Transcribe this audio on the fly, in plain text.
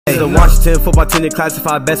The Washington football team that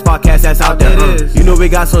classified best podcast that's out there. You know we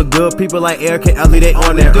got some good people like Eric and Ellie, they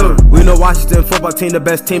on there. We know Washington football team the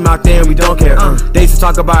best team out there and we don't care. They used to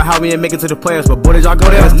talk about how we ain't make it to the playoffs, but boy did y'all go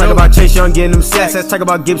there. Let's talk about Chase Young getting them sacks. Let's talk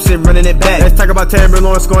about Gibson running it back. Let's talk about Terry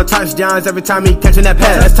Lawrence scoring touchdowns every time he catching that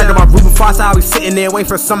pass. Let's talk about Ruben Foster, how he sitting there waiting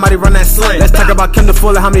for somebody to run that slant. Let's talk about Kendall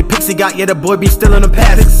Fuller, how many picks he got. Yeah, the boy be still in the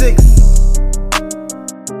pass.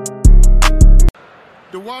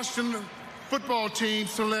 The Washington football team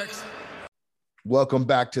selects. Welcome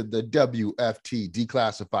back to the WFT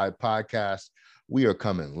Declassified podcast. We are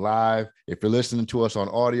coming live. If you're listening to us on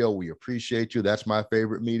audio, we appreciate you. That's my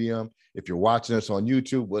favorite medium. If you're watching us on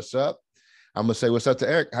YouTube, what's up? I'm going to say what's up to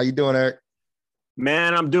Eric. How you doing, Eric?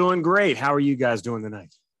 Man, I'm doing great. How are you guys doing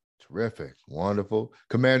tonight? Terrific. Wonderful.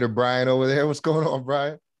 Commander Brian over there. What's going on,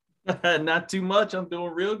 Brian? Not too much. I'm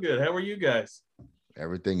doing real good. How are you guys?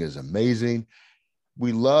 Everything is amazing.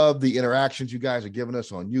 We love the interactions you guys are giving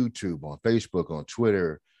us on YouTube, on Facebook, on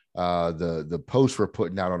Twitter, the posts we're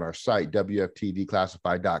putting out on our site,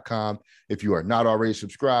 WFTDeclassified.com. If you are not already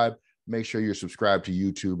subscribed, make sure you're subscribed to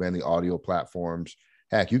YouTube and the audio platforms.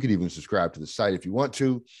 Heck, you could even subscribe to the site if you want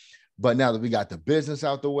to. But now that we got the business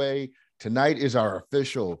out the way, tonight is our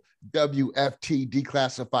official WFT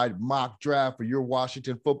Declassified mock draft for your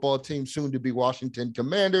Washington football team, soon to be Washington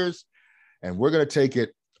Commanders. And we're going to take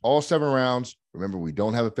it all 7 rounds. Remember, we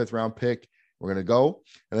don't have a 5th round pick. We're going to go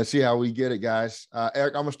and let's see how we get it, guys.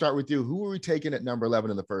 Eric, I'm going to start with you. Who are we taking at number 11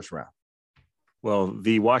 in the 1st round? Well,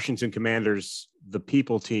 the Washington Commanders, the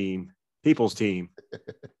people's team,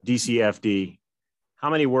 DCFD. How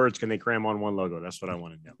many words can they cram on one logo? That's what I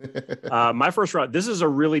want to know. My 1st round, this is a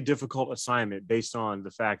really difficult assignment based on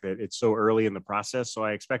the fact that it's so early in the process. So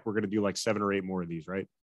I expect we're going to do like 7 or 8 more of these, right?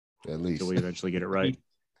 At least. Until we eventually get it right.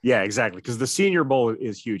 Yeah, exactly. Because the Senior Bowl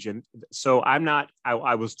is huge. And so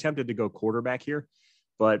I was tempted to go quarterback here,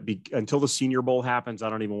 but until the Senior Bowl happens, I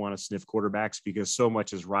don't even want to sniff quarterbacks because so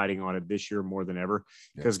much is riding on it this year more than ever.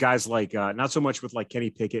 Because guys like, not so much with like Kenny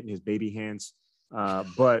Pickett and his baby hands,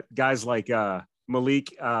 but guys like Malik,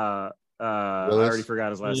 I already forgot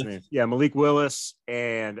his last name. Yeah, Malik Willis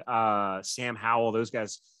and Sam Howell, those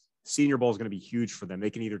guys. Senior Bowl is going to be huge for them.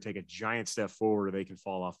 They can either take a giant step forward or they can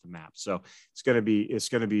fall off the map. So it's going to be,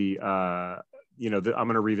 I'm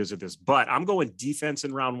going to revisit this, but I'm going defense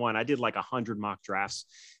in round 1. I did like 100 mock drafts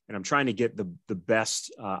and I'm trying to get the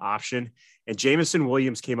best option. And Jameson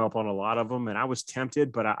Williams came up on a lot of them and I was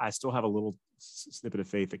tempted, but I still have a little snippet of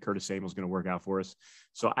faith that Curtis Samuel is going to work out for us.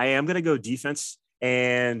 So I am going to go defense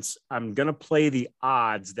and I'm going to play the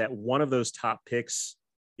odds that one of those top picks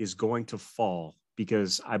is going to fall,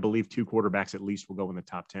 because I believe 2 quarterbacks at least will go in the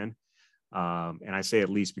top 10. And I say at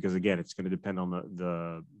least because, again, it's going to depend on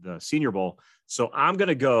the Senior Bowl. So I'm going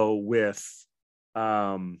to go with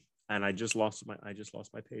and I just lost my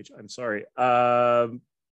page. I'm sorry.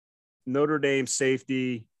 Notre Dame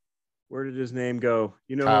safety. Where did his name go?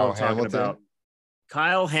 You know Kyle what I'm talking Hamilton. about.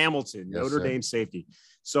 Kyle Hamilton, Yes, Notre Dame safety.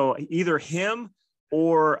 So either him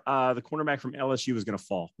or the cornerback from LSU is going to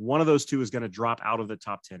fall. One of those 2 is going to drop out of the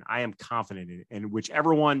top 10. I am confident in it. And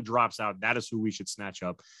whichever one drops out, that is who we should snatch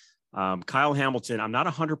up. Kyle Hamilton, I'm not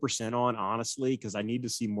 100% on, honestly, because I need to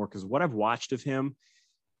see more. Because what I've watched of him,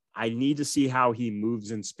 I need to see how he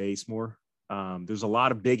moves in space more. There's a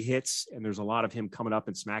lot of big hits, and there's a lot of him coming up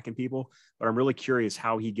and smacking people. But I'm really curious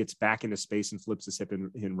how he gets back into space and flips his hip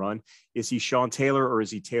and run. Is he Sean Taylor or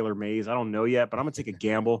is he Taylor Mays? I don't know yet, but I'm going to take a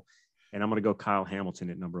gamble. And I'm going to go Kyle Hamilton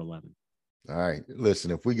at number 11. All right.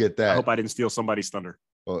 Listen, if we get that. I hope I didn't steal somebody's thunder.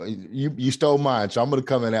 Well, you stole mine, so I'm going to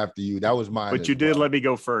come in after you. That was mine. But you did let me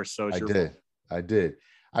go first. So I did.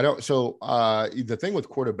 I don't. So the thing with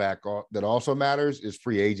quarterback that also matters is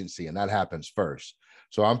free agency, and that happens first.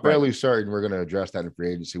 So I'm fairly certain we're going to address that in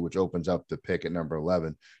free agency, which opens up the pick at number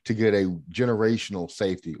 11 to get a generational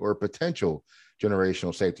safety or a potential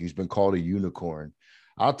generational safety who's been called a unicorn.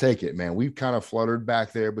 I'll take it, man. We've kind of fluttered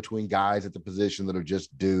back there between guys at the position that are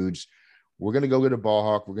just dudes. We're going to go get a ball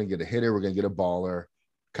hawk. We're going to get a hitter. We're going to get a baller.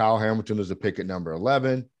 Kyle Hamilton is a pick at number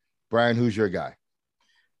 11. Brian, who's your guy?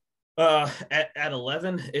 At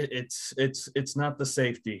 11, it's not the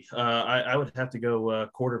safety. I would have to go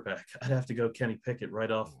quarterback. I'd have to go Kenny Pickett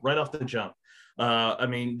right off the jump. I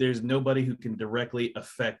mean, there's nobody who can directly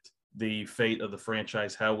affect the fate of the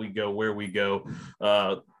franchise, how we go, where we go,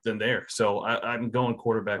 than there. So I'm going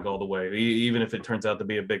quarterback all the way. Even if it turns out to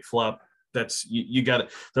be a big flop, that's you got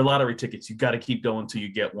it. The lottery tickets. You got to keep going till you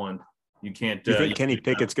get one. You can't. Do you think Kenny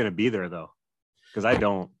Pickett's going to be there though? Because I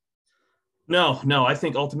don't. No. I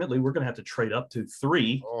think ultimately we're going to have to trade up to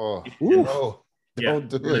 3. Oh, no. Yeah. Don't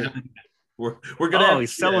do it. We're gonna.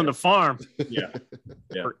 He's selling the farm Yeah.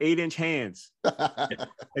 for 8-inch hands.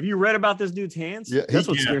 Have you read about this dude's hands? Yeah, That's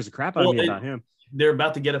what scares the crap out of me about him. They're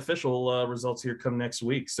about to get official results here come next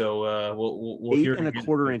week, so we'll hear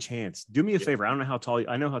 8.25-inch hands. Do me a favor. I don't know how tall.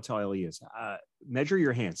 I know how tall he is. Measure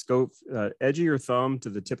your hands. Go edge of your thumb to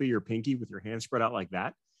the tip of your pinky with your hands spread out like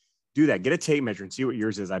that. Do that. Get a tape measure and see what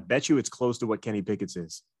yours is. I bet you it's close to what Kenny Pickett's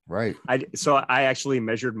is. Right. So I actually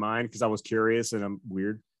measured mine because I was curious and I'm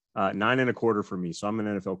weird. 9.25 for me. So I'm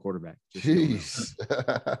an NFL quarterback. Jeez.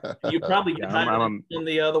 You probably get higher in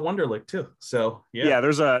the Wonderlic too. So yeah.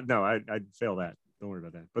 There's I'd fail that. Don't worry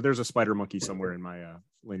about that. But there's a spider monkey somewhere in my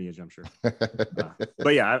lineage, I'm sure.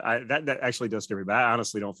 But yeah, that actually does scare me. But I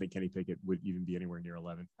honestly don't think Kenny Pickett would even be anywhere near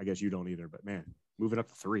 11. I guess you don't either. But man, moving up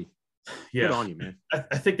to 3. Yeah, good on you, man.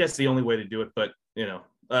 I think that's the only way to do it. But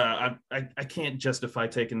I can't justify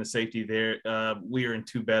taking the safety there. We are in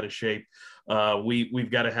too bad a shape.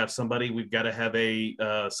 We've got to have somebody. We've got to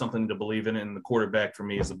have something to believe in. And the quarterback for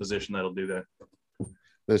me is the position that'll do that.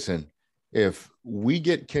 Listen. If we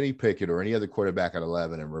get Kenny Pickett or any other quarterback at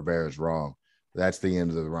 11 and Rivera's wrong, that's the end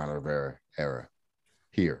of the Ron Rivera era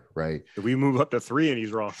here, right? If we move up to 3 and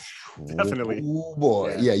he's wrong, definitely. Oh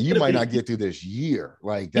boy, yeah, you might not get through this year.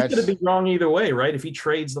 Like that's going to be wrong either way, right? If he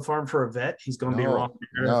trades the farm for a vet, he's going to be wrong.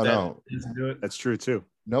 No, that's true too.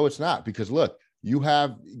 No, it's not, because look, you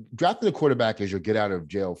have drafting a quarterback as your get out of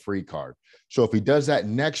jail free card. So if he does that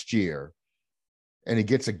next year, and he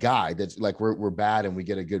gets a guy that's like we're bad and we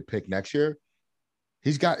get a good pick next year,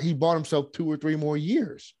 he bought himself 2 or 3 more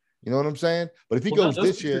years. You know what I'm saying? But if he goes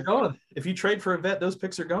this year, if you trade for a vet, those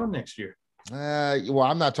picks are gone next year. Well,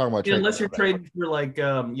 I'm not talking about unless you're trading for like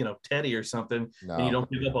Teddy or something, and you don't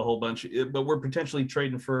give up a whole bunch. But we're potentially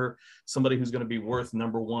trading for somebody who's going to be worth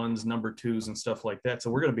number 1s, number 2s, and stuff like that.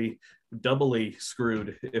 So we're going to be doubly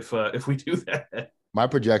screwed if we do that. My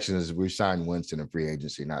projection is we sign Winston in free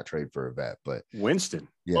agency, not trade for a vet. But Winston,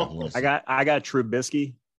 Winston. I got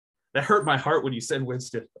Trubisky. That hurt my heart when you said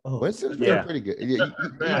Winston. Winston's pretty good.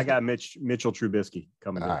 I got Mitchell Trubisky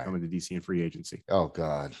coming to DC in free agency. Oh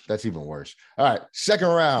God, that's even worse. All right, second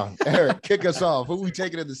round. Eric, kick us off. Who we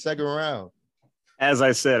taking in the second round? As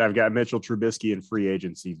I said, I've got Mitchell Trubisky in free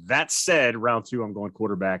agency. That said, round 2, I'm going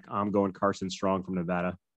quarterback. I'm going Carson Strong from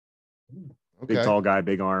Nevada. Okay. Big, tall guy,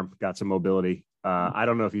 big arm, got some mobility. I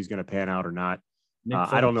don't know if he's going to pan out or not.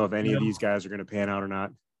 I don't know if any of these guys are going to pan out or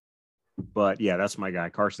not. But, yeah, that's my guy,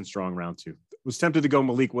 Carson Strong, round 2. Was tempted to go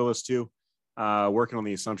Malik Willis, too, working on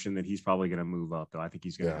the assumption that he's probably going to move up, though. I think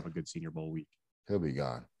he's going to have a good Senior Bowl week. He'll be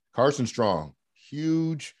gone. Carson Strong,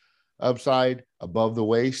 huge upside, above the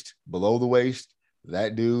waist, below the waist.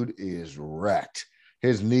 That dude is wrecked.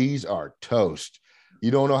 His knees are toast.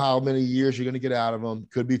 You don't know how many years you're going to get out of him.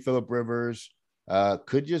 Could be Phillip Rivers.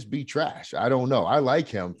 Could just be trash. I don't know. I like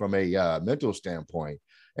him from a mental standpoint.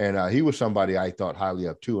 And he was somebody I thought highly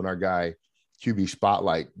of too. And our guy, QB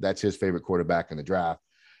Spotlight, that's his favorite quarterback in the draft.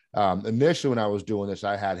 Initially, when I was doing this,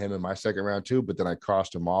 I had him in my second round too, but then I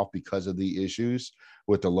crossed him off because of the issues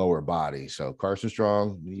with the lower body. So Carson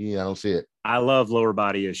Strong, I don't see it. I love lower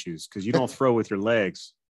body issues because you don't throw with your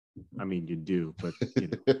legs. I mean, you do, but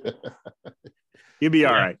you'll be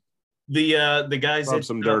all right. The guys rub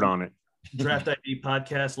some dirt on it. Draft ID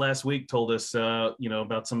podcast last week told us,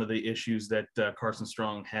 about some of the issues that Carson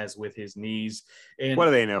Strong has with his knees. And what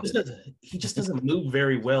do they know? He just doesn't move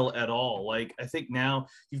very well at all. Like, I think now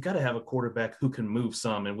you've got to have a quarterback who can move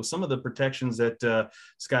some. And with some of the protections that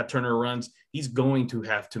Scott Turner runs, he's going to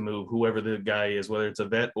have to move whoever the guy is, whether it's a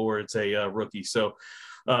vet or it's a rookie. So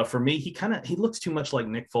for me, he looks too much like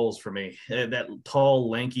Nick Foles for me. That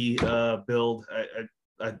tall, lanky build.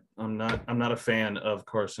 I'm not a fan of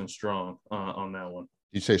Carson Strong on that one.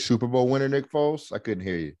 You say Super Bowl winner Nick Foles? I couldn't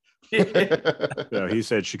hear you. No, he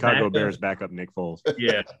said Chicago Bears backup Nick Foles.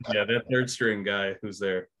 Yeah, that third string guy who's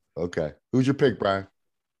there. Okay, who's your pick, Brian?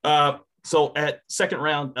 So at second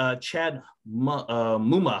round, Chad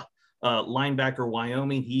Muma, linebacker,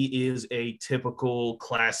 Wyoming. He is a typical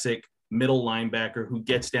classic middle linebacker who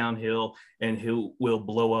gets downhill and who will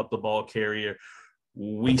blow up the ball carrier.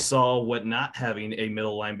 We saw what not having a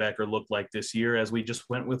middle linebacker look like this year, as we just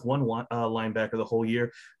went with one linebacker the whole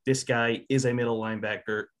year. This guy is a middle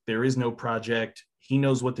linebacker. There is no project. He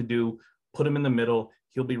knows what to do. Put him in the middle.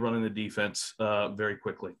 He'll be running the defense very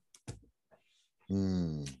quickly.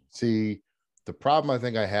 See, the problem I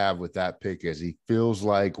think I have with that pick is he feels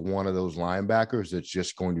like one of those linebackers that's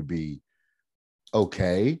just going to be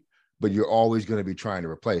okay, but you're always going to be trying to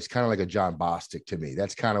replace, kind of like a John Bostic to me.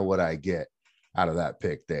 That's kind of what I get out of that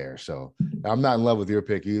pick there. So I'm not in love with your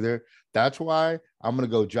pick either. That's why I'm going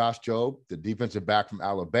to go Josh Jobe, the defensive back from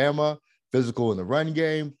Alabama, physical in the run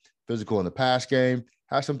game, physical in the pass game,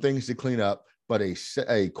 has some things to clean up, but a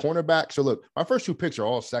cornerback. So look, my first two picks are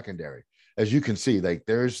all secondary. As you can see, like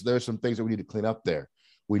there's some things that we need to clean up there.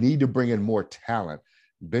 We need to bring in more talent.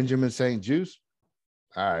 Benjamin St-Juste,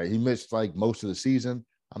 all right, he missed like most of the season.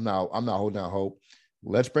 I'm not holding out hope.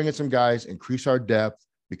 Let's bring in some guys, increase our depth,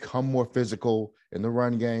 become more physical in the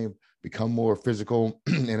run game, become more physical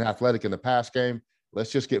and athletic in the pass game.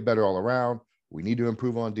 Let's just get better all around. We need to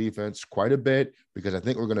improve on defense quite a bit because I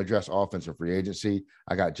think we're going to address offense and free agency.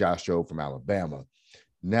 I got Josh Jobe from Alabama.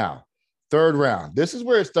 Now, third round. This is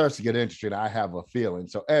where it starts to get interesting. I have a feeling.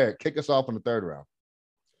 So, Eric, kick us off in the third round.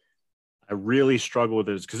 I really struggle with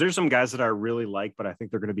this because there's some guys that I really like, but I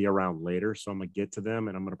think they're going to be around later. So I'm going to get to them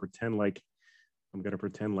and I'm going to pretend like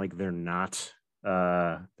they're not,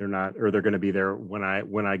 or they're going to be there when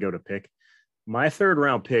I go to pick. My third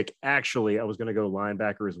round pick, actually, I was going to go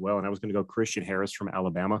linebacker as well. And I was going to go Christian Harris from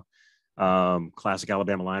Alabama. Classic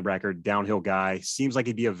Alabama linebacker, downhill guy. Seems like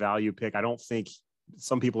he'd be a value pick. I don't think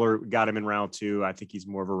some people got him in round 2. I think he's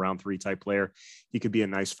more of a round 3 type player. He could be a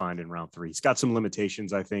nice find in round 3. He's got some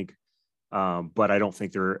limitations, I think. But I don't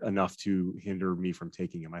think they're enough to hinder me from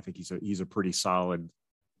taking him. I think he's a pretty solid.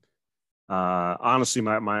 Honestly,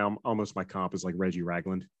 my comp is like Reggie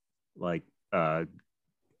Ragland. Like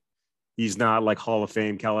he's not like Hall of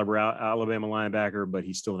Fame caliber Alabama linebacker, but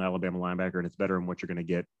he's still an Alabama linebacker, and it's better than what you're going to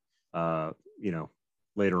get,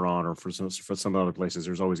 later on or for some other places.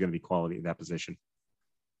 There's always going to be quality in that position.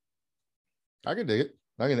 I can dig it.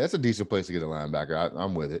 That's a decent place to get a linebacker.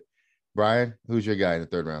 I'm with it. Brian, who's your guy in the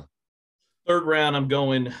third round? Third round, I'm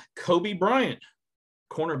going Kobe Bryant,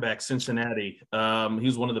 cornerback, Cincinnati. He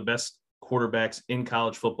was one of the best quarterbacks in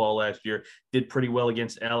college football last year. Did pretty well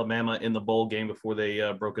against Alabama in the bowl game before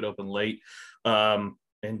they broke it open late.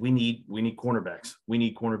 And we need cornerbacks. We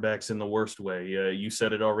need cornerbacks in the worst way. You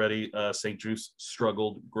said it already. St-Juste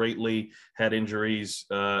struggled greatly, had injuries,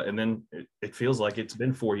 and then it feels like it's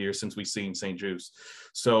been 4 years since we've seen St-Juste.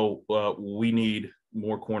 So we need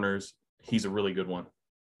more corners. He's a really good one.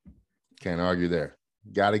 Can't argue there.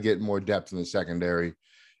 Got to get more depth in the secondary.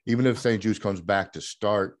 Even if St-Juste comes back to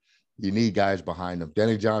start, you need guys behind him.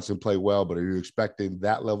 Danny Johnson played well, but are you expecting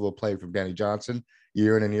that level of play from Danny Johnson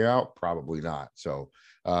year in and year out? Probably not. So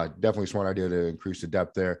definitely a smart idea to increase the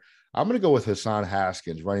depth there. I'm going to go with Hassan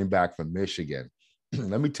Haskins, running back from Michigan.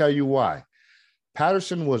 Let me tell you why.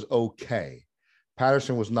 Patterson was okay.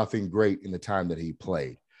 Patterson was nothing great in the time that he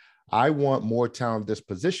played. I want more talent at this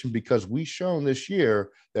position because we've shown this year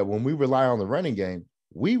that when we rely on the running game,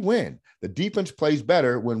 we win. The defense plays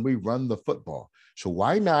better when we run the football. So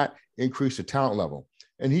why not increase the talent level?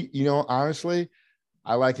 And he, honestly,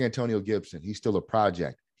 I like Antonio Gibson. He's still a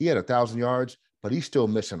project. He had 1,000 yards, but he's still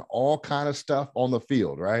missing all kind of stuff on the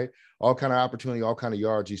field, right? All kind of opportunity, all kind of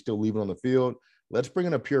yards he's still leaving on the field. Let's bring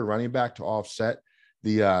in a pure running back to offset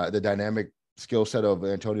the dynamic skill set of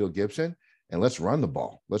Antonio Gibson. And let's run the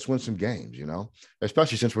ball. Let's win some games,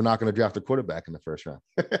 especially since we're not going to draft a quarterback in the first round.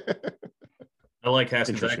 I like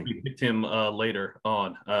Haskins. I actually picked him later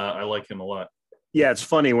on. I like him a lot. Yeah, it's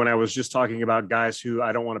funny when I was just talking about guys who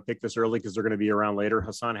I don't want to pick this early because they're going to be around later.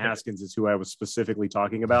 Hassan Haskins is who I was specifically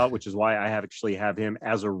talking about, which is why I actually have him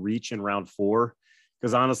as a reach in round 4.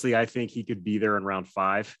 Because honestly, I think he could be there in round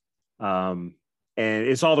 5. And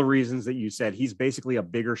it's all the reasons that you said. He's basically a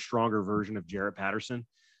bigger, stronger version of Jarrett Patterson.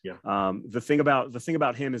 Yeah. The thing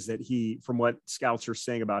about him is that from what scouts are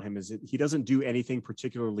saying about him, is that he doesn't do anything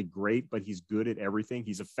particularly great, but he's good at everything.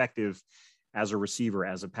 He's effective as a receiver,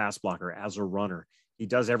 as a pass blocker, as a runner. He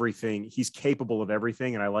does everything. He's capable of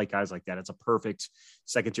everything. And I like guys like that. It's a perfect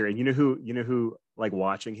secondary. And you know who like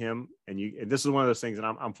watching him and this is one of those things, and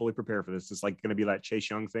I'm fully prepared for this. It's like going to be that Chase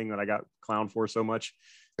Young thing that I got clowned for so much,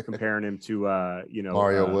 comparing him to,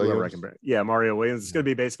 Mario Williams. Mario Williams. It's going to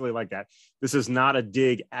be basically like that. This is not a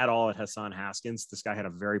dig at all at Hassan Haskins. This guy had a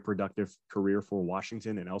very productive career for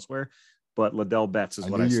Washington and elsewhere. But Ladell Betts is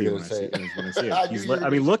what I see when I see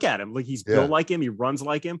it. Look at him. Like he's built like him. He runs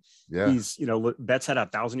like him. Yeah. He's, Betts had a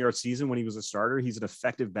 1,000-yard season when he was a starter. He's an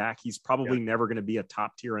effective back. He's probably never going to be a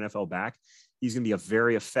top tier NFL back. He's going to be a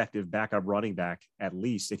very effective backup running back at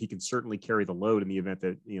least. And he can certainly carry the load in the event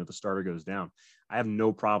that, the starter goes down. I have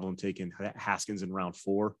no problem taking Haskins in round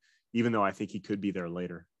 4, even though I think he could be there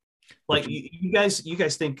later. Like you guys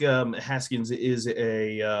think Haskins is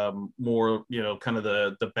a more, kind of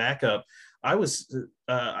the backup. I was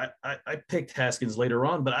I picked Haskins later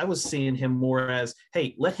on, but I was seeing him more as,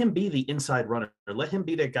 hey, let him be the inside runner. Let him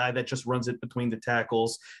be that guy that just runs it between the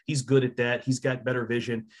tackles. He's good at that. He's got better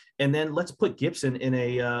vision. And then let's put Gibson in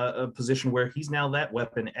a position where he's now that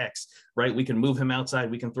weapon X, right? We can move him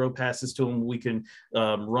outside. We can throw passes to him. We can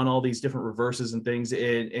run all these different reverses and things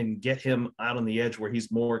and get him out on the edge where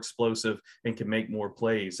he's more explosive and can make more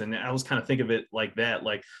plays. And I was kind of thinking of it like that,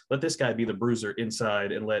 like let this guy be the bruiser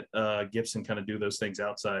inside and let Gibson kind of do those things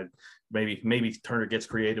outside. Maybe Turner gets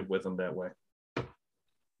creative with him that way.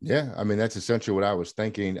 Yeah, I mean, that's essentially what I was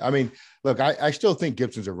thinking. I mean, look, I still think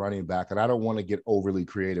Gibson's a running back, and I don't want to get overly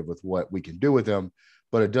creative with what we can do with him,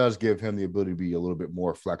 but it does give him the ability to be a little bit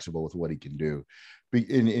more flexible with what he can do.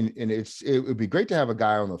 And it would be great to have a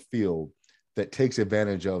guy on the field that takes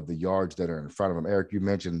advantage of the yards that are in front of him. Eric, you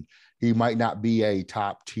mentioned he might not be a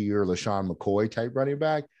top-tier LaShawn McCoy type running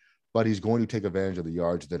back, but he's going to take advantage of the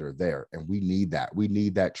yards that are there, and we need that. We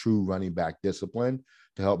need that true running back discipline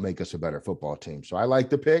to help make us a better football team. So I like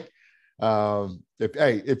the pick.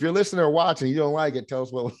 If you're listening or watching, you don't like it, tell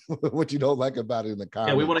us what you don't like about it in the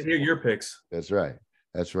comments. Yeah, we want to hear your picks. That's right.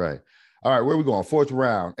 All right, where are we going? 4th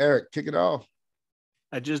round. Eric, kick it off.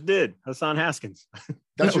 I just did. Hassan Haskins.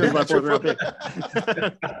 That's my 4th round pick.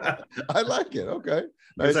 I like it. Okay.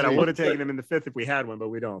 Nice. I would have taken him in the 5th if we had one, but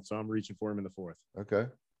we don't. So I'm reaching for him in the 4th. Okay.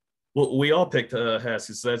 Well, we all picked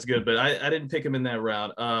Haskins, so that's good, but I didn't pick him in that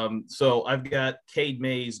round. So I've got Cade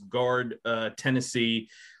Mays, guard, Tennessee.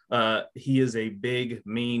 He is a big,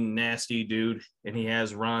 mean, nasty dude, and he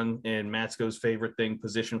has run. And Matsko's favorite thing,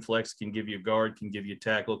 position flex, can give you guard, can give you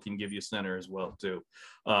tackle, can give you center as well too.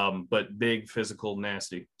 But big, physical,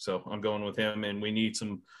 nasty. So I'm going with him, and we need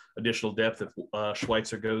some additional depth if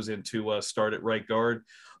Schweitzer goes into start at right guard.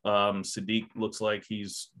 Sadiq looks like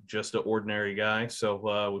he's just an ordinary guy,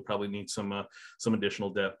 so we probably need some additional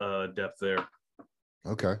depth there.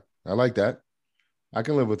 Okay, I like that. I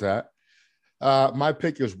can live with that. My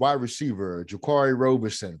pick is wide receiver Jaquarii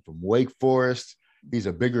Roberson from Wake Forest. He's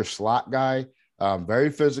a bigger slot guy, very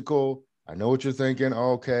physical. I know what you're thinking.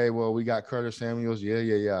 Okay, well, we got Curtis Samuels.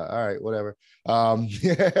 Yeah. All right, whatever.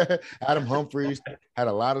 Adam Humphries had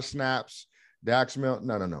a lot of snaps. Dax Milne.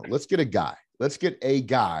 No. Let's get a guy. Let's get a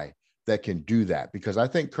guy that can do that, because I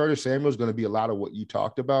think Curtis Samuel is going to be a lot of what you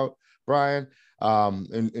talked about, Brian,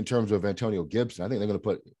 in terms of Antonio Gibson. I think they're going to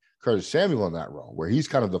put Curtis Samuel in that role where he's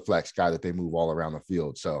kind of the flex guy that they move all around the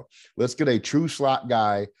field. So let's get a true slot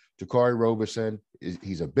guy. Jaquarii Roberson,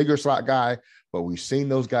 he's a bigger slot guy, but we've seen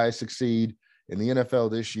those guys succeed in the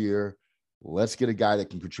NFL this year. Let's get a guy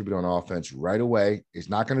that can contribute on offense right away. He's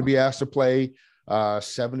not going to be asked to play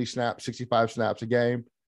 70 snaps, 65 snaps a game,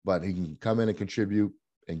 but he can come in and contribute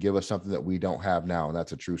and give us something that we don't have now, and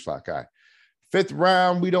that's a true slot guy. 5th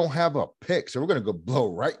round, we don't have a pick, so we're going to go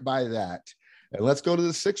blow right by that. And let's go to the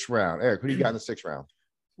 6th round. Eric, who do you got in the 6th round?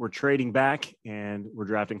 We're trading back, and we're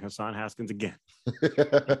drafting Hassan Haskins again.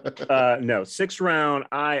 No, 6th round,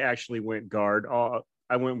 I actually went guard.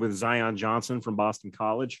 I went with Zion Johnson from Boston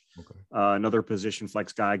College. Okay. Another position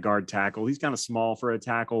flex guy, guard tackle. He's kind of small for a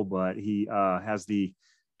tackle, but he has the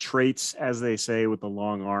traits, as they say, with the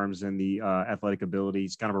long arms and the athletic ability.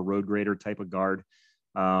 He's kind of a road grader type of guard.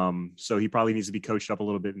 So he probably needs to be coached up a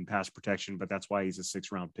little bit in pass protection, but that's why he's a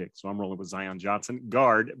 6th round pick. So I'm rolling with Zion Johnson,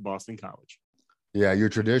 guard, Boston College. Yeah, your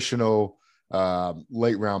traditional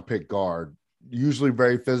late round pick guard, usually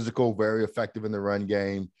very physical, very effective in the run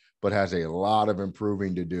game, but has a lot of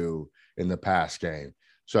improving to do in the pass game.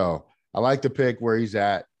 So I like the pick where he's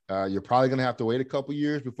at. You're probably going to have to wait a couple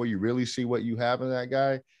years before you really see what you have in that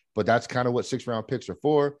guy, but that's kind of what 6th round picks are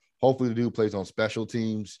for. Hopefully the dude plays on special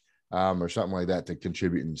teams or something like that to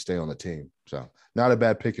contribute and stay on the team. So not a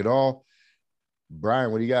bad pick at all.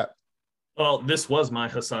 Brian, what do you got? Well, this was my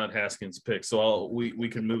Hassan Haskins pick, so we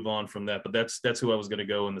can move on from that. But that's who I was going to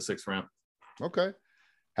go in the 6th round. Okay,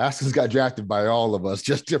 Haskins got drafted by all of us,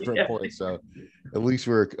 just different points. So at least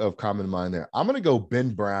we're of common mind there. I'm going to go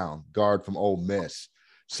Ben Brown, guard from Ole Miss.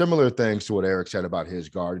 Similar things to what Eric said about his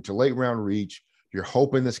guard. It's a late round reach. You're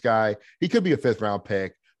hoping this guy, he could be a 5th round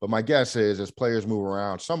pick, but my guess is as players move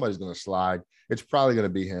around, somebody's going to slide. It's probably going to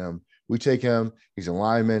be him. We take him. He's a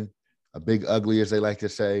lineman, a big ugly, as they like to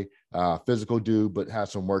say, physical dude, but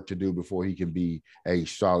has some work to do before he can be a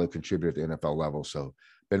solid contributor at the NFL level. So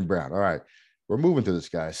Ben Brown. All right, we're moving to this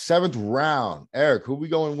guy. 7th round. Eric, who are we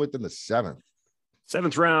going with in the 7th?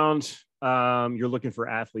 7th round. You're looking for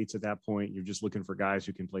athletes at that point. You're just looking for guys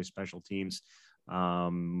who can play special teams,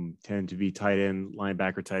 tend to be tight end,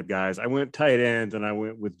 linebacker type guys. I went tight end, and I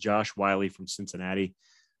went with Josh Wiley from Cincinnati.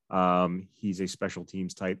 He's a special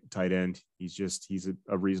teams tight end. He's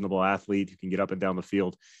a reasonable athlete who can get up and down the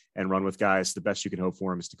field and run with guys. The best you can hope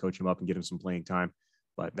for him is to coach him up and get him some playing time.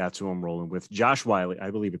 But that's who I'm rolling with. Josh Whyle,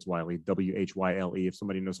 I believe it's Wiley, Whyle. If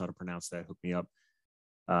somebody knows how to pronounce that, hook me up.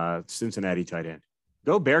 Cincinnati tight end.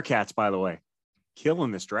 Go Bearcats, by the way.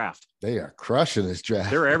 Killing this draft. They are crushing this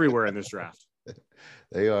draft. They're everywhere in this draft.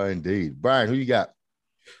 They are indeed. Brian, who you got?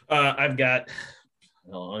 I've got,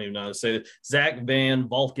 I don't even know how to say it, Zach Van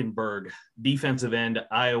Valkenburg, defensive end,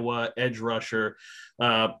 Iowa, edge rusher.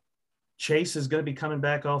 Chase is going to be coming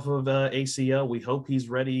back off of ACL. We hope he's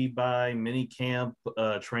ready by mini camp,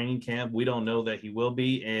 training camp. We don't know that he will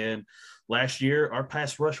be. And last year, our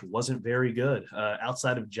pass rush wasn't very good.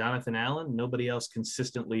 Outside of Jonathan Allen, nobody else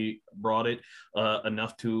consistently brought it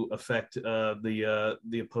enough to affect the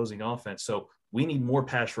opposing offense. So we need more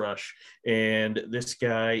pass rush, and this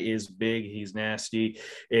guy is big. He's nasty,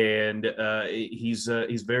 and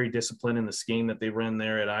he's very disciplined in the scheme that they ran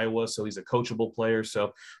there at Iowa. So he's a coachable player.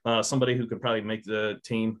 So somebody who could probably make the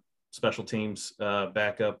team, special teams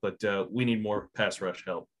backup, but we need more pass rush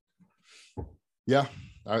help. Yeah,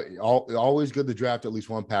 always good to draft at least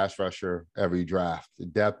one pass rusher every draft.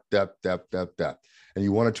 Depth. And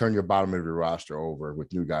you want to turn your bottom of your roster over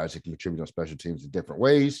with new guys that can contribute on special teams in different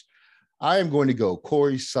ways. I am going to go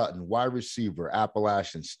Corey Sutton, wide receiver,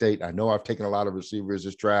 Appalachian State. I know I've taken a lot of receivers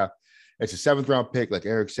this draft. It's a 7th-round pick. Like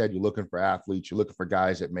Eric said, you're looking for athletes. You're looking for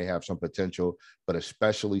guys that may have some potential, but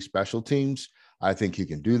especially special teams. I think he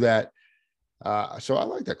can do that. So I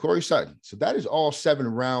like that. Corey Sutton. So that is all 7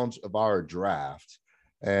 rounds of our draft.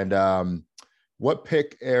 And what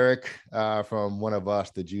pick, Eric, from one of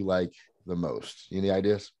us did you like the most? Any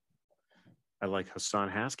ideas? I like Hassan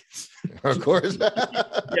Haskins. Of course. Yeah,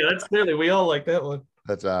 that's clearly, we all like that one.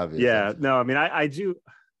 That's obvious. Yeah, no, I mean, I do.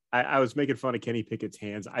 I was making fun of Kenny Pickett's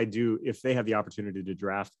hands. I do, if they have the opportunity to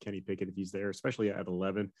draft Kenny Pickett, if he's there, especially at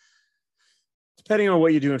 11, depending on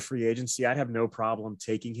what you do in free agency, I'd have no problem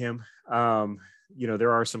taking him.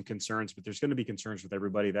 There are some concerns, but there's going to be concerns with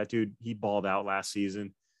everybody. That dude, he balled out last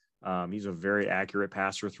season. He's a very accurate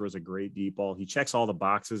passer, throws a great deep ball. He checks all the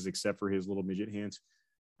boxes except for his little midget hands.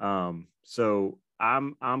 So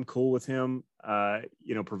I'm cool with him,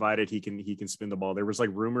 provided he can spin the ball. There was like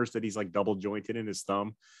rumors that he's like double jointed in his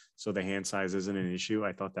thumb, so the hand size isn't an issue.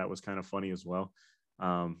 I thought that was kind of funny as well.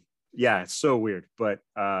 Yeah, it's so weird, but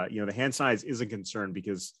the hand size is a concern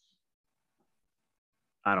because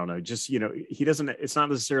I don't know, just, he doesn't, it's not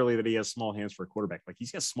necessarily that he has small hands for a quarterback. Like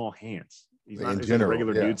he's got small hands. He's not in general,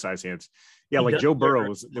 regular dude size hands. Yeah. Like Joe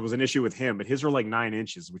Burrow there was an issue with him, but his are like 9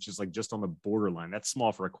 inches, which is like just on the borderline. That's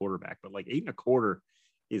small for a quarterback, but like 8.25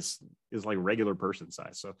 is like regular person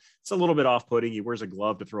size. So it's a little bit off-putting. He wears a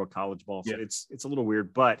glove to throw a college ball. So it's a little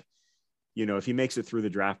weird, but if he makes it through the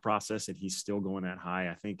draft process and he's still going that high,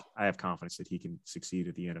 I think I have confidence that he can succeed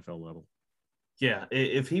at the NFL level. Yeah,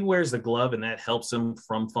 if he wears the glove and that helps him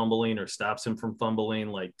from fumbling or stops him from fumbling,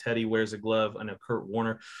 like Teddy wears a glove. I know Kurt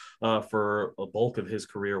Warner, for a bulk of his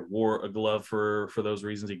career, wore a glove for those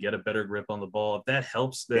reasons to get a better grip on the ball. If that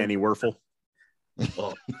helps, then Danny Werfel.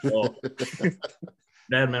 Oh,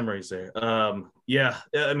 bad memories there. Yeah,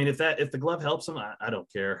 I mean, if the glove helps him, I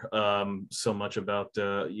don't care so much about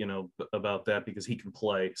about that, because he can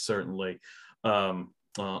play certainly on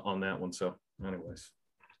that one. So, anyways.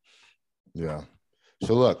 Yeah.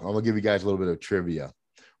 So look, I'm gonna give you guys a little bit of trivia.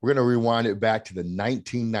 We're gonna rewind it back to the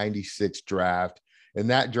 1996 draft. In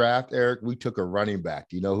that draft, Eric, we took a running back.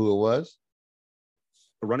 Do you know who it was?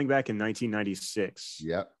 A running back in 1996.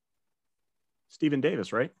 Yep. Stephen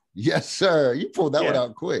Davis, right? Yes, sir. You pulled that one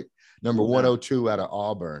out quick. Number 102 out of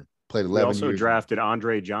Auburn. Played 11 years. We also drafted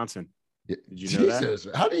Andre Johnson. Did you know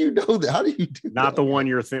that? How do you know that? How do you do Not that? the one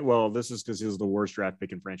you're thinking. Well, this is because he was the worst draft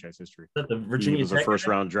pick in franchise history. The Virginia he was a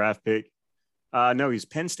first-round draft pick. No, he's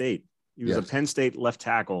Penn State. He was a Penn State left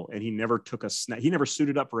tackle, and he never took a snap. He never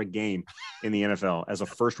suited up for a game in the NFL as a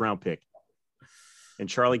first-round pick. And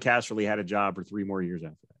Charlie Casserly had a job for 3 more years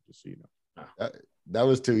after that, just so you know. That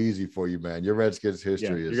was too easy for you, man. Your Redskins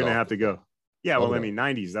history is. You're going to have to go. Yeah, well, I mean,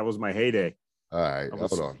 90s. That was my heyday. All right,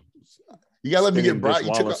 hold on. You got to let me get bright.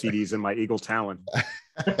 You took CDs in my Eagle Talon.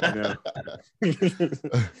 What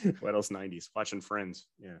else? 90s. Watching Friends.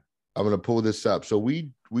 Yeah. I'm going to pull this up. So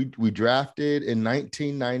we drafted in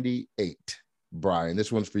 1998. Brian,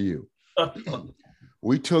 this one's for you.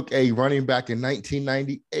 We took a running back in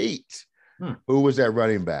 1998. Who was that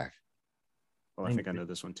running back? Well, I think I know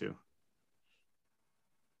this one too.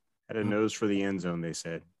 Had a nose for the end zone, they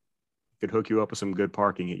said. Could hook you up with some good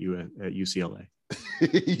parking at UCLA.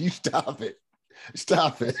 You stop it.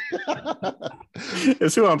 Stop it.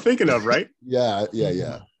 It's who I'm thinking of, right? Yeah.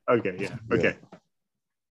 Okay, yeah. Okay.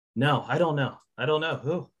 No, I don't know.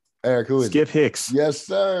 Who. Eric, who is Skip it? Hicks. Yes,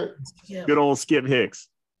 sir. Yeah. Good old Skip Hicks.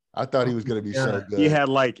 I thought he was going to be so good. He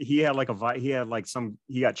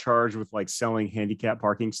got charged with like selling handicap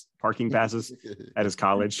parking passes at his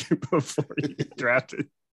college before he got drafted.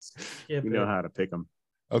 You know how to pick them.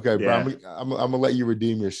 Okay, Yeah. Brian, I'm gonna let you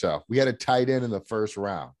redeem yourself. We had a tight end in the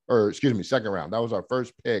second round. That was our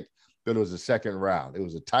first pick, but it was the second round. It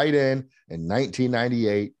was a tight end in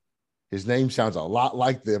 1998. His name sounds a lot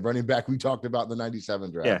like the running back we talked about in the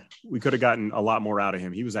 97 draft. Yeah, we could have gotten a lot more out of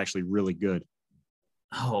him. He was actually really good.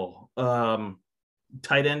 Oh,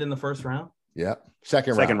 tight end in the first round. Yeah,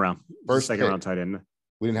 second round. First second pick. round tight end.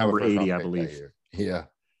 We didn't have Number a first 80, round I pick believe. that year. Yeah.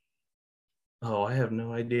 Oh, I have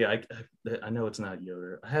no idea. I know it's not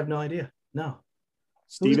Yoder. I have no idea. No.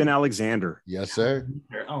 Steven Alexander. Yes, sir.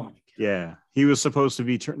 Oh my God. Yeah, he was supposed to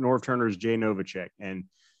be Norv Turner's Jay Novacek, and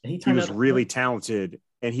he turned was out really talented,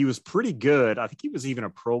 and he was pretty good. I think he was even a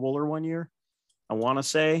Pro Bowler one year, I want to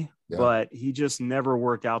say, but he just never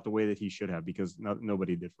worked out the way that he should have because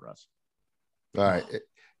nobody did for us. All right,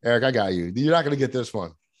 Eric, I got you. You're not going to get this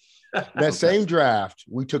one. That same draft,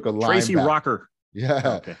 we took a linebacker. Tracy Rocker.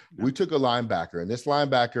 Yeah, Okay. we took a linebacker, and this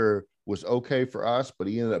linebacker was okay for us, but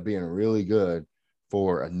he ended up being really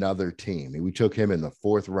for another team. And we took him in the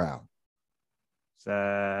fourth round.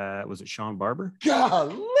 Was it Sean Barber?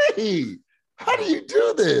 Golly, how do you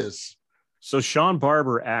do this? So Sean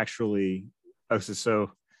Barber actually,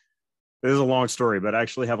 so this is a long story, but I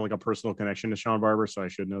actually have like a personal connection to Sean Barber, so I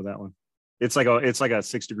should know that one. It's like a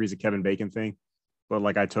 6 degrees of Kevin Bacon thing, but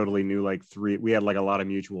like I totally knew like we had like a lot of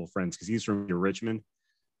mutual friends because he's from Richmond.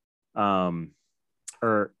 I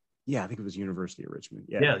think it was University of Richmond.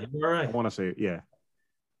 Yeah, you're right. I want to say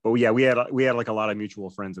but yeah, we had like a lot of mutual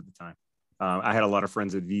friends at the time. I had a lot of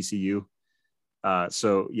friends at VCU.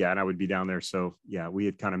 So yeah, and I would be down there. So yeah, we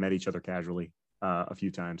had kind of met each other casually a few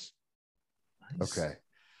times. Nice. Okay.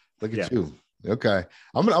 Look at you. Okay.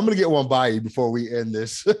 I'm gonna get one by you before we end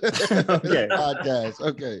this podcast.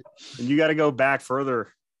 Okay. And you got to go back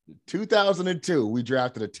further. 2002, we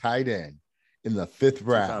drafted a tight end in the fifth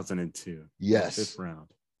round. 2002. Yes. Fifth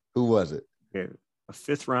round. Who was it? Okay. A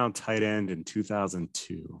fifth round tight end in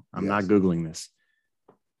 2002. I'm Yes. not Googling this.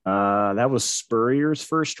 That was Spurrier's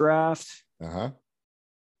first draft. Uh-huh.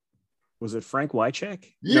 Was it Frank Wycheck?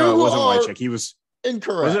 You No, it wasn't are Wycheck. He was.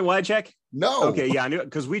 Incorrect. Was it Wycheck? No. Okay, yeah, I knew it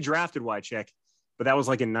because we drafted Wycheck, but that was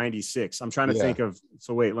like in '96. I'm trying to think of.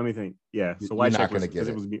 So wait, let me think. Yeah, so You're not Wycheck gonna was get because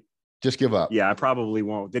it. it was. Just give up. Yeah, I probably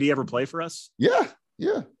won't. Did he ever play for us? Yeah.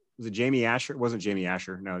 Yeah. Was it Jamie Asher? It wasn't Jamie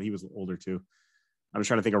Asher. No, he was older too. I'm just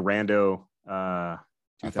trying to think of rando. I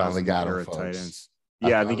finally got him, era folks. tight ends. I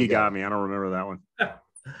Yeah, I think finally you got got me. I don't remember that one.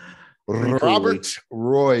 Robert cool.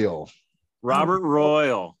 Royal. Robert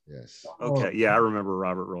Royal. Yes. Okay, yeah, I remember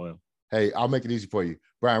Robert Royal. Hey, I'll make it easy for you.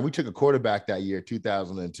 Brian, we took a quarterback that year,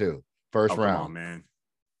 2002. First Come round. on, man.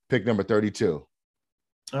 Pick number 32.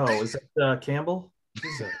 Oh, is that Campbell?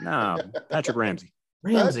 Who's that? No, Patrick Ramsey.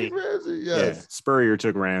 Ramsey. Patrick Ramsey, Yeah, yes. Spurrier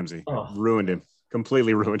took Ramsey. Oh. Ruined him.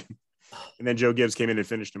 Completely ruined him. And then Joe Gibbs came in and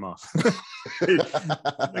finished him off.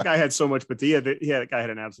 That guy had so much, but that guy had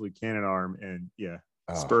an absolute cannon arm. And yeah,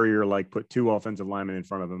 Spurrier like put 2 offensive linemen in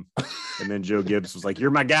front of him. And then Joe Gibbs was like,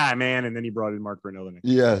 "You're my guy, man." And then he brought in Mark Brunell.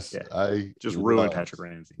 Yes. Yeah. I just ruined Patrick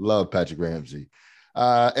Ramsey. Love Patrick Ramsey.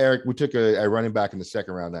 Eric, we took a running back in the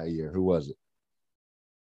second round that year. Who was it?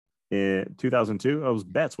 In 2002, it was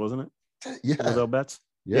Betts, wasn't it? Yeah. Odell Betts.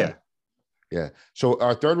 Yeah. So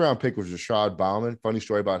our third round pick was Rashad Bauman. Funny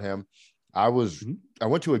story about him. I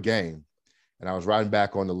went to a game and I was riding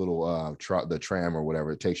back on the little the tram or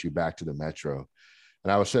whatever. It takes you back to the metro.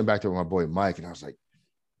 And I was sitting back there with my boy Mike, and I was like,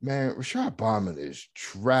 "Man, Rashad Bauman is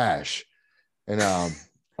trash." And I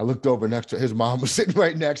looked over next to his mom was sitting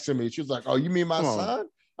right next to me. She was like, "Oh, you mean my son?"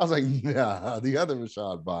 I was like, "Nah, the other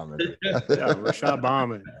Rashad Bauman." Yeah, Rashad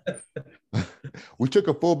Bauman. We took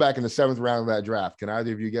a fullback in the 7th round of that draft. Can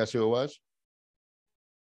either of you guess who it was?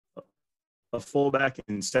 A fullback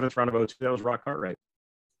in 7th round of 2002. That was Rock Cartwright.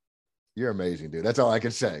 You're amazing, dude. That's all I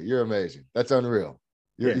can say. You're amazing. That's unreal.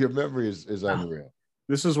 Your memory is unreal.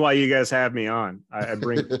 This is why you guys have me on. I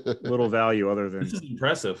bring little value other than This is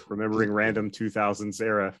impressive. remembering random 2000s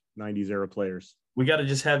era, 90s era players. We got to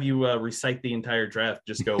just have you recite the entire draft.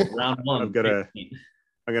 Just go round 1. I'm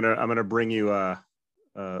gonna bring you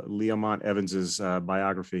Leomont Evans's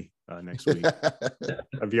biography next week.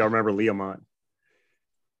 If y'all remember Leomont.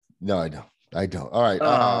 No, I don't. All right.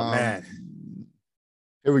 Oh man.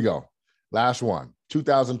 Here we go. Last one.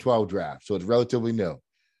 2012 draft. So it's relatively new.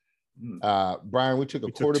 Brian, we took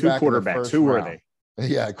a quarterback. Two quarterbacks. Who were they?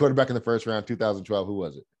 Yeah, quarterback in the first round, 2012. Who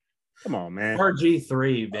was it? Come on, man.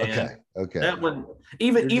 RG3, man. Okay. That one,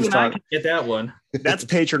 even I can get that one. That's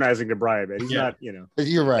patronizing to Brian, man. He's not,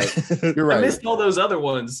 You're right. You're right. I missed all those other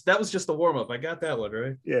ones. That was just the warm up. I got that one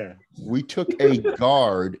right. Yeah. We took a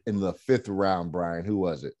guard in the 5th round, Brian. Who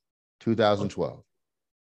was it? 2012.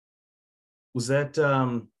 Was that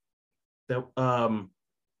was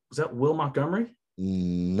that Will Montgomery?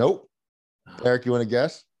 Nope. Eric, you want to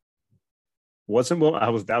guess? Wasn't Will?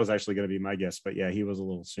 That was actually going to be my guess, but yeah, he was a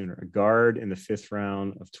little sooner. A guard in the 5th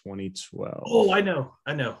round of 2012. Oh, I know.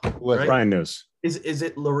 Right? Brian knows. Is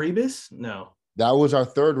it Laribus? No. That was our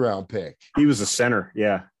 3rd round pick. He was a center.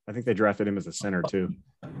 Yeah, I think they drafted him as a center too.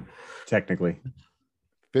 Technically,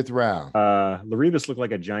 5th round. Laribus looked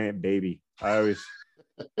like a giant baby. I always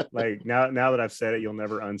like now that I've said it, you'll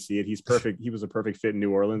never unsee it. He's perfect. He was a perfect fit in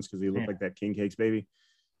New Orleans because he looked like that King Cakes baby.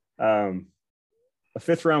 A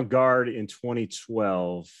 5th round guard in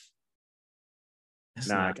 2012.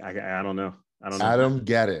 I don't know. Adam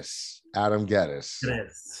Geddes. Yeah.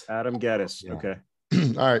 Okay.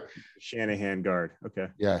 All right. Shanahan guard. Okay.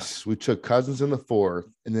 Yes. We took Cousins in the 4th,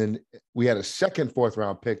 and then we had a second 4th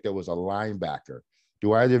round pick that was a linebacker.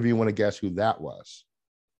 Do either of you want to guess who that was?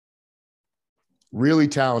 Really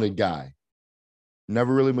talented guy.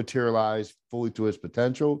 Never really materialized fully to his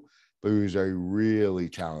potential, but he was a really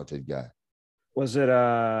talented guy. Was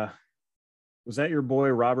that your boy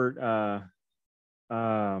Robert?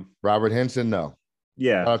 Robert Henson? No.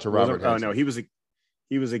 Yeah. Shout out to Robert Henson. Oh no, he was a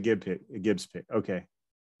Gibbs pick. Okay.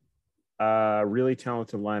 Really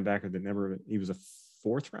talented linebacker that he was a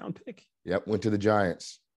 4th round pick. Yep, went to the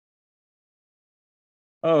Giants.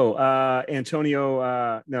 Oh,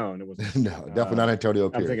 Antonio. No, it wasn't. No, definitely not Antonio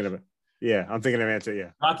Pierce. I'm thinking of it. Yeah, I'm thinking of Antonio.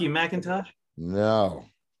 Yeah. Rocky McIntosh? No,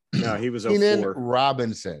 he was a Keenan 4.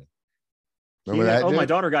 Robinson. Remember that? Oh, my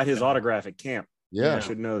daughter got his autograph at camp. Yeah, I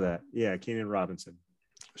should know that. Yeah, Keenan Robinson.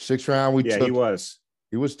 6th round, he was.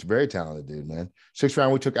 He was a very talented dude, man. 6th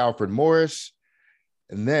round, we took Alfred Morris.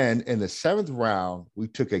 And then in the 7th round, we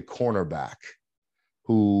took a cornerback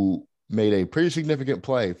who made a pretty significant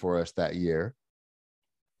play for us that year.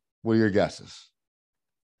 What are your guesses?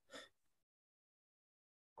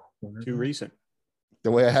 Too recent.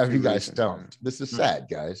 The way I have you guys stumped. This is sad,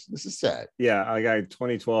 guys. This is sad. Yeah, I got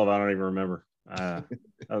 2012. I don't even remember. That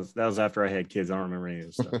was after I had kids. I don't remember any of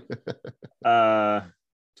this stuff.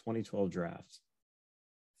 2012 draft.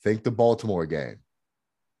 Think the Baltimore game.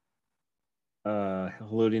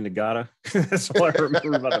 Haloti Ngata. That's all I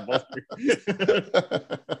remember about the Baltimore.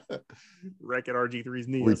 Wreck at RG3's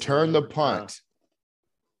knee. Return the punt.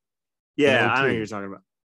 Yeah, I know who you're talking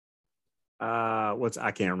about.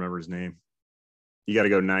 I can't remember his name. You got to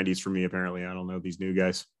go 90s for me, apparently. I don't know these new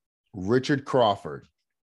guys. Richard Crawford.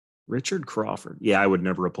 Yeah, I would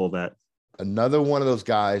never have pulled that. Another one of those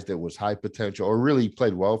guys that was high potential or really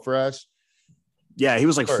played well for us. Yeah, he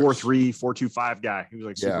was like 4'3", 4'2", guy. He was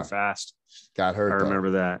like super fast. Got hurt. I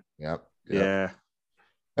remember that. Yep. Yeah.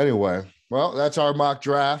 Anyway, well, that's our mock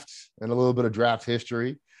draft and a little bit of draft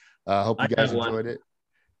history. Hope you guys enjoyed it.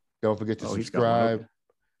 Don't forget to subscribe.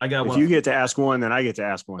 I got one. If you get to ask one, then I get to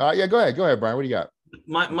ask one. Yeah, go ahead, Brian. What do you got?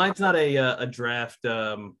 Mine's not a draft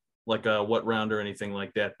like a what round or anything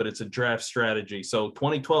like that, but it's a draft strategy. So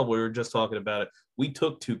 2012, we were just talking about it. We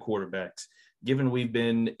took 2 quarterbacks. Given we've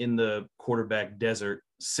been in the quarterback desert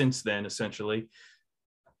since then, essentially,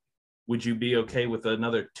 would you be okay with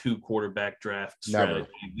another 2 quarterback draft strategy?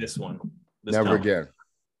 Never again.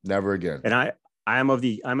 And I'm of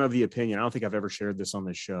the opinion. I don't think I've ever shared this on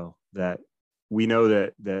this show that we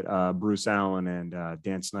know that Bruce Allen and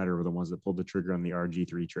Dan Snyder were the ones that pulled the trigger on the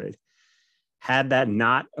RG3 trade. Had that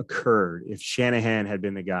not occurred, if Shanahan had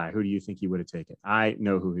been the guy, who do you think he would have taken? I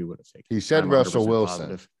know who he would have taken. He said Russell Wilson.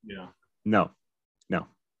 Positive. Yeah. No.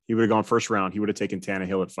 He would have gone 1st round. He would have taken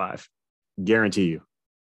Tannehill at 5. Guarantee you.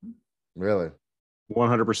 Really?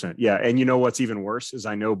 100%. Yeah. And you know what's even worse is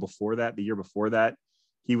I know the year before that,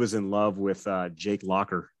 he was in love with Jake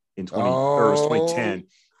Locker in 2010.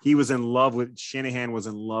 He was in love with Shanahan was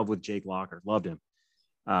in love with Jake Locker. Loved him.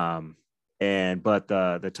 But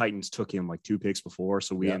the Titans took him like 2 picks before.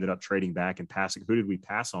 So we ended up trading back and passing. Who did we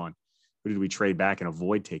pass on? Who did we trade back and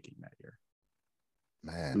avoid taking that year?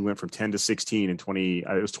 Man, we went from 10 to 16 in it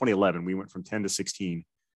was 2011. We went from 10 to 16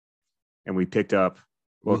 and we picked up,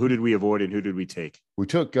 who did we avoid and who did we take? We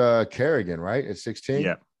took Kerrigan, right? At 16.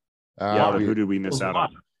 Yeah. Who did we miss out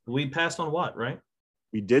on? We passed on Watt, right?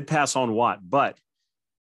 We did pass on Watt, but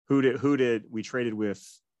who did we traded with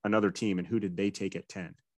another team and who did they take at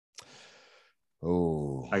 10?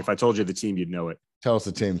 Oh, if I told you the team, you'd know it. Tell us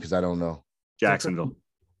the team. Cause I don't know. Jacksonville.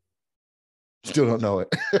 Still don't know it.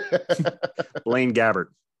 Blaine Gabbert.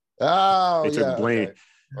 Oh, they took Blaine. Okay.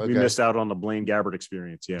 We missed out on the Blaine Gabbert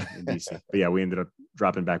experience. Yeah. In DC. But yeah, we ended up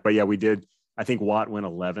dropping back. But yeah, we did. I think Watt went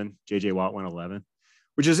 11. JJ Watt went 11,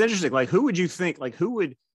 which is interesting. Like, who would you think, like, who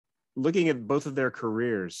would, looking at both of their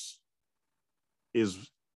careers, is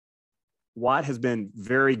Watt has been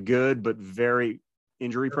very good, but very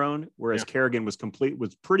injury prone, whereas Kerrigan was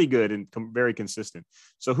pretty good and very consistent.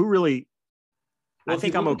 So who really, I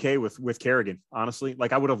think I'm okay with Kerrigan, honestly.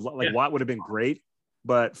 Like, I would have, like, Watt would have been great,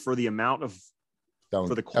 but for the amount of,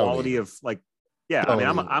 for the quality of, like, I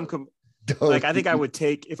mean, like, I think I would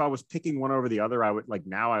take, if I was picking one over the other, I would, like,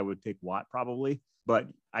 now I would pick Watt probably, but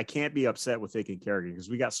I can't be upset with taking Kerrigan because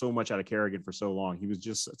we got so much out of Kerrigan for so long. He was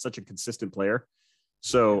just such a consistent player.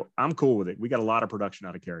 So I'm cool with it. We got a lot of production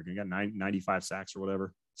out of Kerrigan. We got 95 sacks or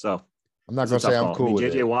whatever. So I'm not going to say I'm cool with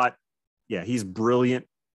it. JJ Watt, yeah, he's brilliant,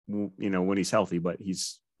 when he's healthy, but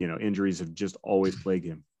he's, injuries have just always plagued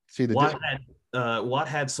him. See, Watt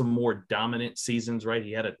had some more dominant seasons, right?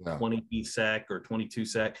 He had a 20 sack or 22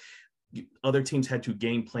 sack. Other teams had to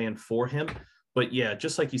game plan for him. But yeah,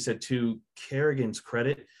 just like you said, to Kerrigan's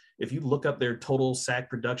credit, if you look up their total sack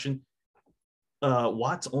production,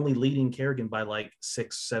 Watt's only leading Kerrigan by like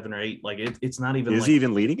 6, 7, or 8. Like it's not even. Is he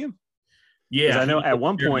even leading him? Yeah, I know at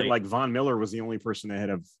one point, like, Von Miller was the only person ahead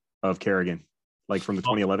of Kerrigan, like from the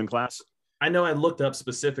 2011 class. I know I looked up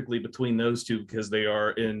specifically between those two because they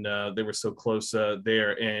were so close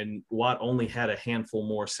there, and Watt only had a handful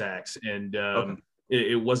more sacks, and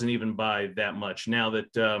it wasn't even by that much. Now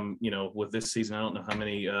that, with this season, I don't know how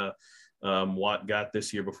many Watt got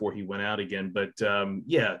this year before he went out again, but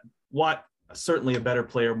Watt, certainly a better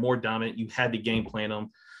player, more dominant. You had to game plan him.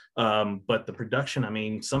 But the production, I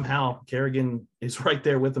mean, somehow Kerrigan is right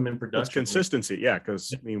there with him in production. That's consistency. Yeah.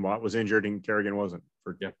 Cause I mean, Watt was injured and Kerrigan wasn't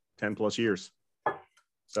for 10 plus years.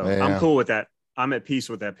 So I'm cool with that. I'm at peace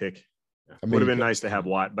with that pick. I mean, would have been nice to have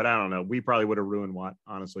Watt, but I don't know. We probably would have ruined Watt,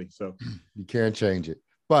 honestly. So you can't change it.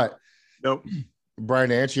 But nope. Brian,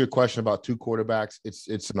 to answer your question about 2 quarterbacks,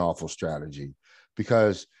 it's an awful strategy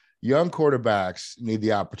because young quarterbacks need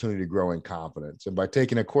the opportunity to grow in confidence. And by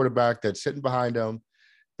taking a quarterback that's sitting behind them,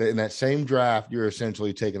 in that same draft, you're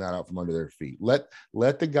essentially taking that out from under their feet. Let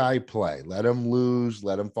the guy play. Let him lose.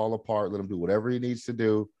 Let him fall apart. Let him do whatever he needs to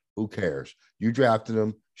do. Who cares? You drafted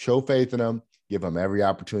him. Show faith in him. Give him every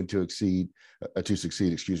opportunity to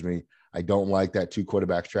succeed. Excuse me. I don't like that 2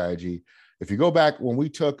 quarterback strategy. If you go back when we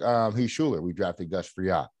took Heath Schuler, we drafted Gus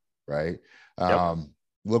Frerotte, right?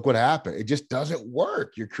 Look what happened. It just doesn't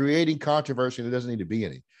work. You're creating controversy and there doesn't need to be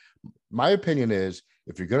any. My opinion is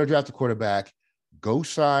if you're going to draft a quarterback, go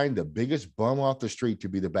sign the biggest bum off the street to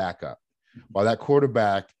be the backup while that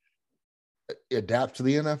quarterback adapts to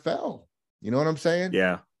the NFL. You know what I'm saying?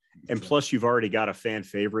 Yeah. And plus you've already got a fan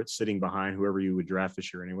favorite sitting behind whoever you would draft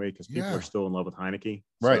this year anyway, because people are still in love with Heineke.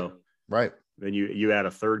 Right. So right. Then you add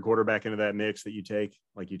a third quarterback into that mix that you take,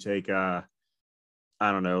 I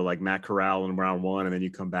don't know, like Matt Corral in round 1, and then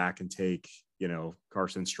you come back and take,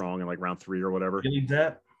 Carson Strong in like round 3 or whatever. You need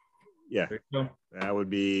that? Yeah. That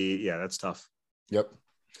would be, that's tough. Yep.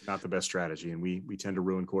 Not the best strategy. And we tend to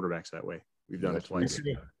ruin quarterbacks that way. We've done it twice.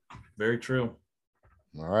 Very true.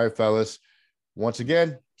 All right, fellas. Once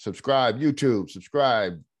again, subscribe, YouTube,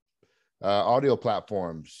 subscribe, audio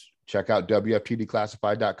platforms. Check out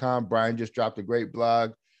WFTDclassified.com. Brian just dropped a great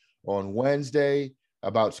blog on Wednesday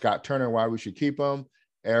about Scott Turner and why we should keep him.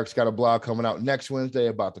 Eric's got a blog coming out next Wednesday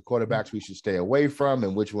about the quarterbacks we should stay away from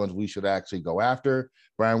and which ones we should actually go after.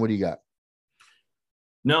 Brian, what do you got?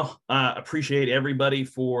 No, I appreciate everybody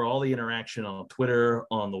for all the interaction on Twitter,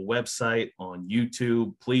 on the website, on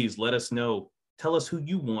YouTube. Please let us know. Tell us who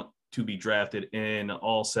you want to be drafted in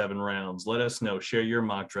all 7 rounds. Let us know. Share your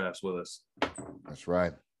mock drafts with us. That's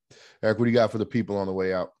right. Eric, what do you got for the people on the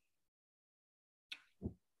way out?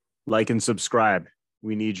 Like and subscribe.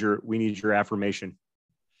 We need your affirmation.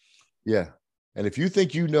 Yeah. And if you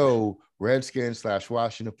think you know Redskins /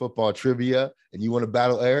 Washington football trivia and you want to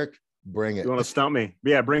battle Eric, bring it. You want to stump me?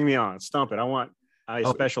 Yeah, bring me on. Stump it. I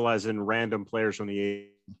specialize in random players from the A.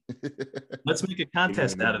 Let's make a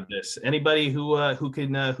contest out of this. Anybody who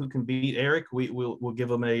can beat Eric, we'll give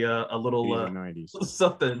them a little 90s.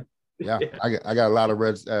 Something. Yeah, I got a lot of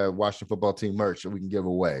Washington football team merch that we can give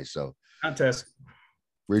away. So contest.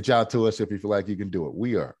 Reach out to us if you feel like you can do it.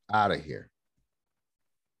 We are out of here.